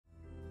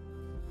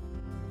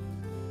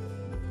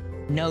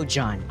No,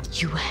 John,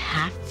 you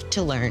have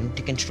to learn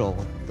to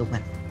control the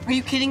women. Are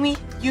you kidding me?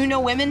 You know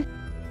women?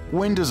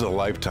 When does a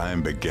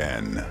lifetime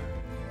begin?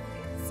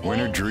 When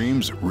are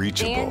dreams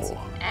reachable?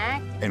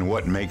 And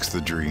what makes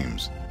the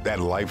dreams, that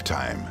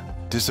lifetime,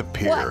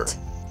 disappear? What?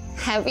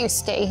 Have you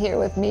stay here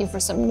with me for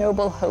some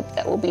noble hope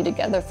that we'll be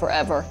together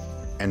forever.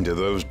 And do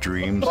those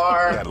dreams,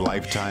 that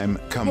lifetime,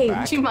 come back?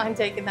 Would you mind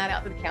taking that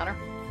out to the counter?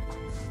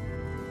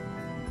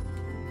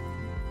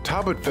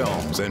 Talbot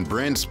Films and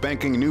brand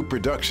spanking new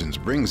productions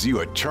brings you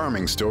a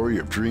charming story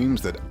of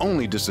dreams that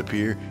only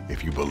disappear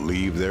if you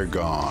believe they're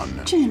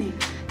gone. Jenny,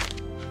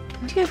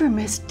 did you ever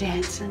miss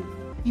dancing?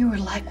 You were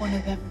like one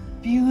of them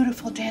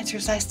beautiful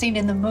dancers I seen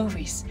in the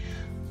movies,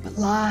 but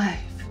live.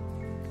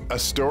 A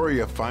story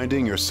of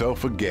finding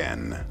yourself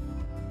again.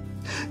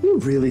 You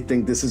really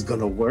think this is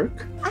gonna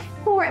work? I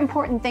have more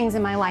important things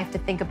in my life to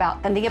think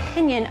about than the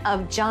opinion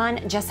of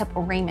John Jessup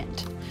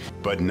Raymond.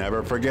 But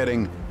never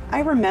forgetting, I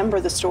remember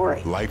the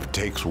story. life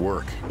takes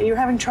work. You're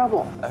having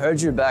trouble. I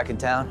heard you're back in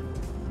town.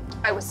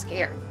 I was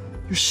scared.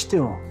 You're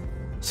still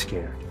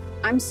scared.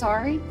 I'm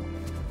sorry.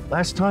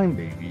 Last time,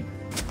 baby.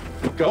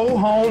 Go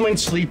home and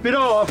sleep it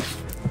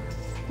off.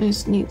 I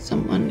just need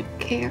someone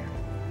to care.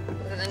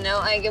 I know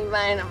I can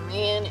find a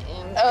man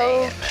in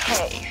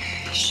Okay,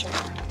 sure.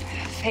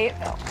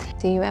 Fayetteville.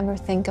 Do you ever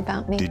think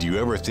about me? Did you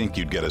ever think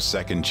you'd get a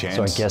second chance?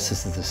 So I guess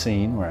this is the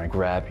scene where I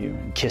grab you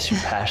and kiss you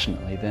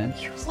passionately then.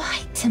 You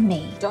lied to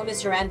me. Don't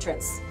miss your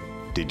entrance.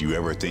 Did you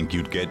ever think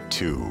you'd get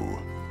two?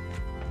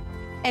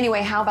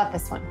 Anyway, how about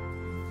this one?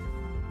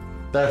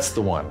 That's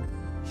the one.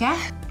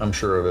 Yeah? I'm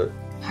sure of it.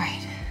 All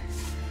right.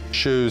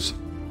 Shoes.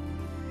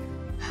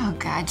 Oh,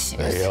 God, shoes.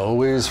 They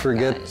always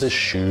forget the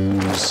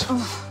shoes.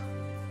 Oh.